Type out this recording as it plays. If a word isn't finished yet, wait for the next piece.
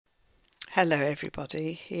Hello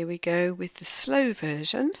everybody, here we go with the slow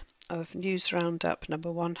version of News Roundup number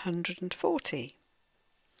 140.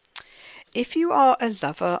 If you are a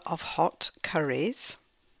lover of hot curries,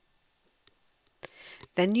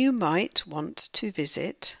 then you might want to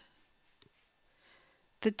visit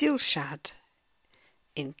the Dilshad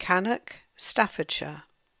in Cannock, Staffordshire,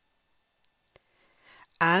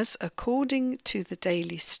 as according to the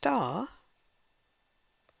Daily Star,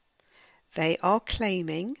 they are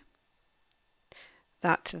claiming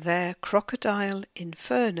that their crocodile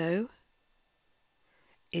inferno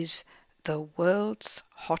is the world's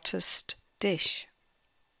hottest dish.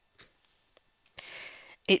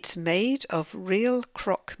 It's made of real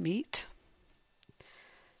croc meat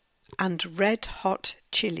and red-hot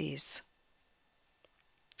chilies.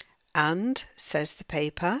 And, says the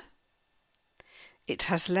paper, it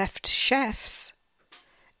has left chefs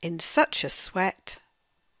in such a sweat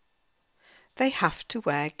they have to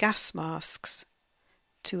wear gas masks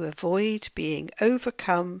to avoid being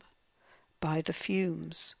overcome by the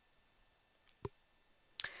fumes.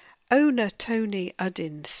 Owner Tony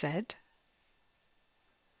Uddin said,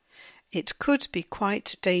 "It could be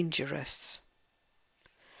quite dangerous,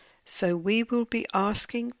 so we will be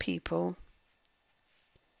asking people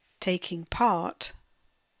taking part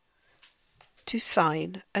to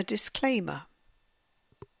sign a disclaimer."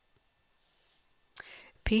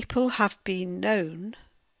 People have been known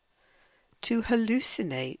to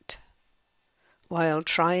hallucinate while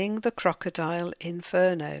trying the crocodile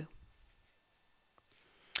inferno.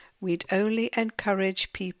 We'd only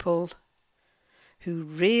encourage people who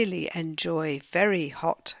really enjoy very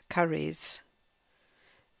hot curries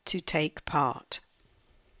to take part.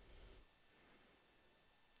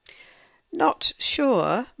 Not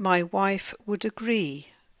sure my wife would agree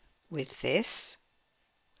with this,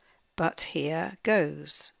 but here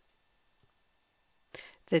goes.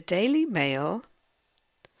 The Daily Mail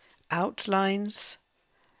outlines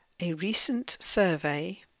a recent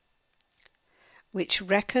survey which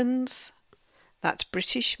reckons that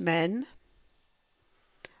British men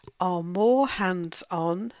are more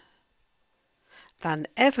hands-on than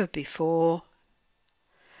ever before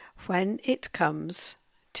when it comes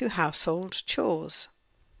to household chores.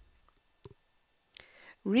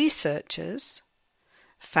 Researchers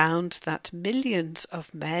found that millions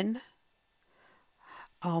of men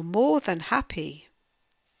are more than happy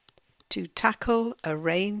to tackle a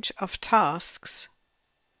range of tasks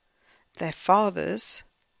their fathers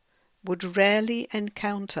would rarely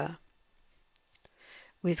encounter,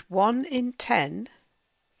 with 1 in 10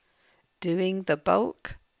 doing the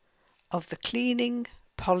bulk of the cleaning,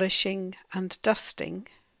 polishing and dusting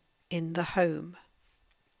in the home.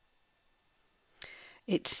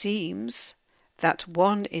 It seems that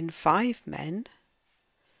 1 in 5 men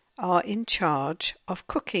are in charge of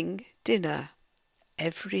cooking dinner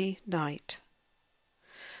every night,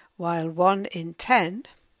 while 1 in 10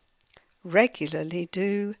 regularly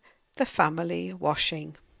do the family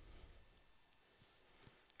washing.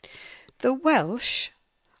 The Welsh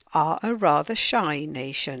are a rather shy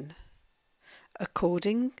nation,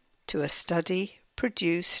 according to a study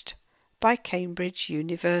produced by Cambridge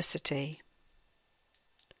University.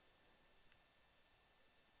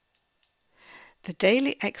 The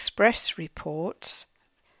Daily Express reports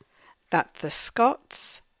that the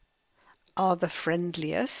Scots are the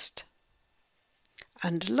friendliest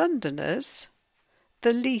and Londoners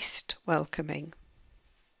the least welcoming.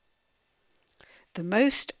 The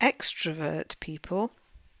most extrovert people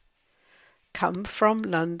come from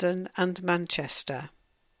London and Manchester,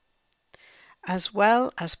 as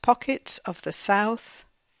well as pockets of the south,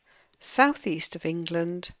 southeast of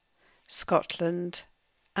England, Scotland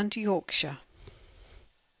and Yorkshire.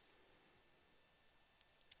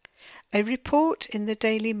 A report in the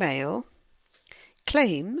Daily Mail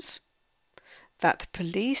claims that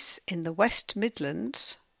police in the West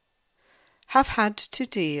Midlands have had to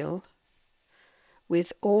deal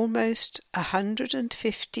with almost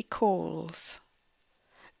 150 calls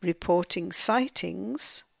reporting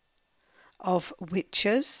sightings of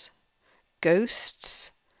witches,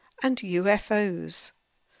 ghosts and UFOs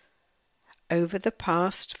over the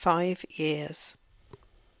past 5 years.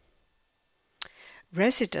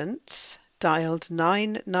 Residents dialed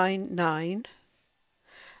 999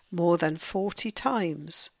 more than 40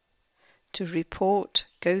 times to report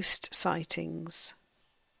ghost sightings,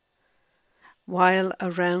 while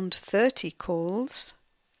around 30 calls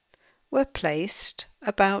were placed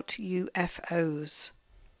about UFOs.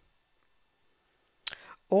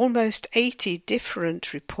 Almost 80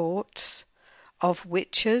 different reports of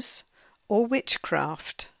witches or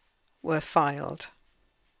witchcraft were filed.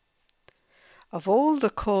 Of all the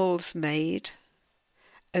calls made,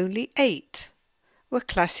 only 8 were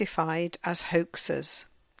classified as hoaxes.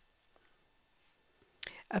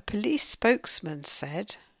 A police spokesman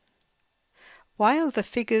said, "While the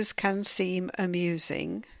figures can seem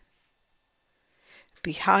amusing,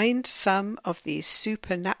 behind some of these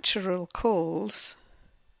supernatural calls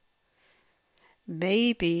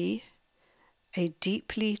may be a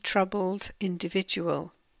deeply troubled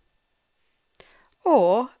individual,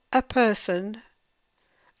 or a person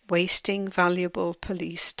wasting valuable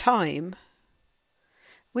police time,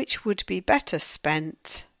 which would be better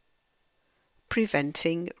spent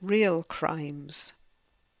preventing real crimes."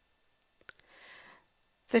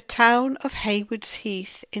 The town of Haywards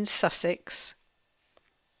Heath in Sussex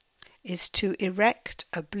is to erect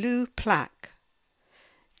a blue plaque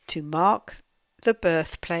to mark the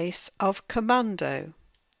birthplace of Commando,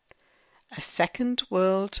 a Second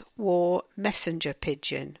World War messenger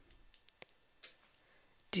pigeon,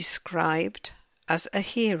 described as a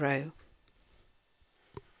hero.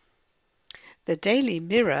 The Daily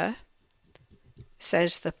Mirror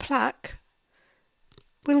says the plaque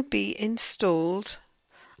will be installed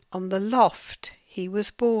on the loft he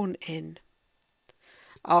was born in,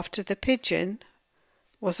 after the pigeon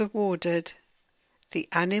was awarded the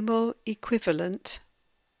animal equivalent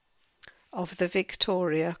of the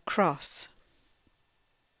Victoria Cross.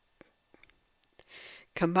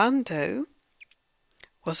 Commando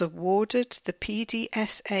was awarded the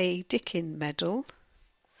PDSA Dickin Medal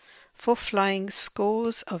for flying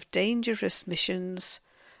scores of dangerous missions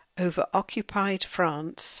over occupied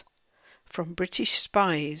France from British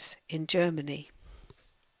spies in Germany.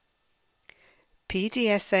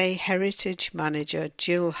 PDSA Heritage Manager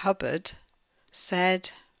Jill Hubbard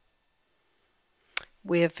said,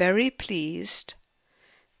 "We are very pleased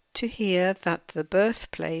to hear that the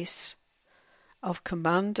birthplace of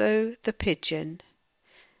Commando the Pigeon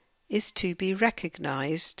is to be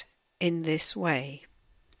recognised in this way.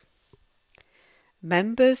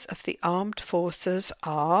 Members of the armed forces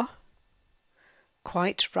are,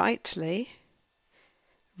 quite rightly,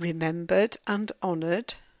 remembered and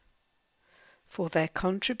honoured for their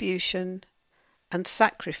contribution and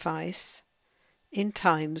sacrifice in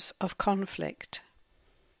times of conflict.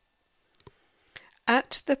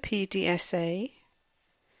 At the PDSA,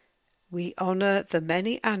 we honour the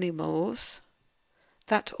many animals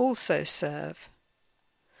that also serve,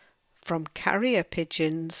 from carrier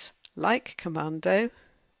pigeons like Commando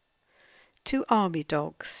to army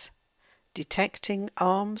dogs detecting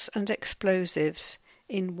arms and explosives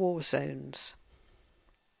in war zones."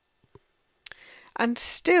 And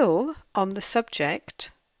still on the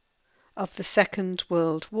subject of the Second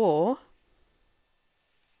World War,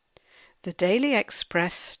 the Daily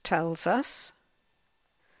Express tells us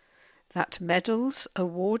that medals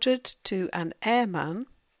awarded to an airman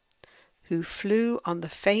who flew on the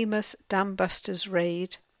famous Dambusters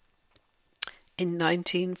raid in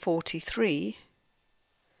 1943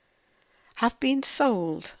 have been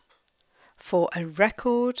sold for a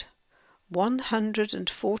record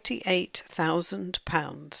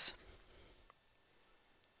 £148,000.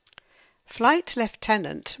 Flight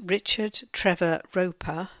Lieutenant Richard Trevor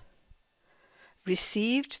Roper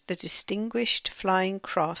received the Distinguished Flying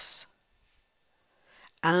Cross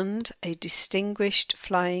and a Distinguished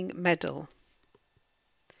Flying Medal,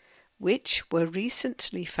 which were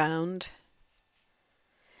recently found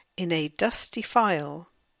in a dusty file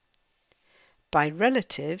by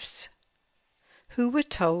relatives who were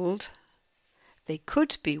told they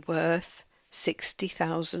could be worth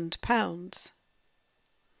 £60,000.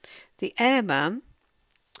 The airman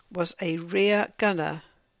was a rear gunner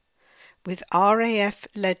with RAF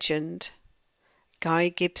legend Guy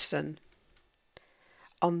Gibson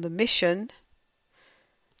on the mission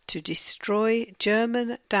to destroy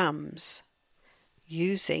German dams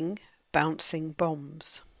using bouncing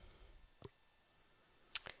bombs.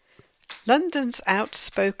 London's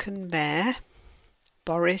outspoken mayor,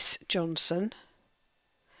 Boris Johnson,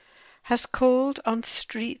 has called on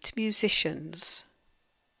street musicians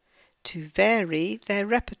to vary their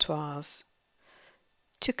repertoires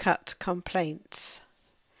to cut complaints,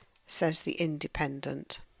 says the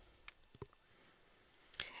Independent.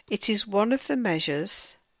 It is one of the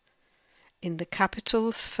measures in the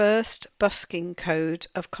capital's first busking code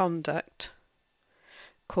of conduct,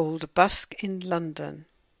 called Busk in London.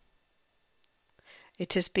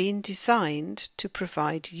 It has been designed to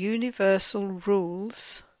provide universal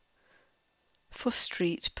rules for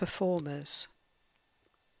street performers.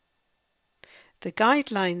 The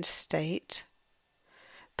guidelines state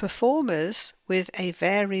performers with a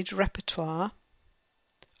varied repertoire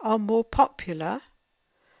are more popular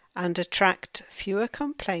and attract fewer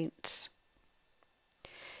complaints.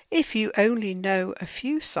 If you only know a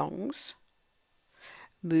few songs,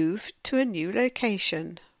 move to a new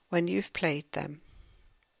location when you've played them.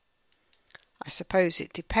 I suppose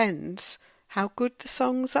it depends how good the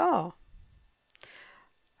songs are.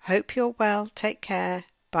 Hope you're well. Take care.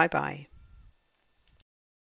 Bye-bye.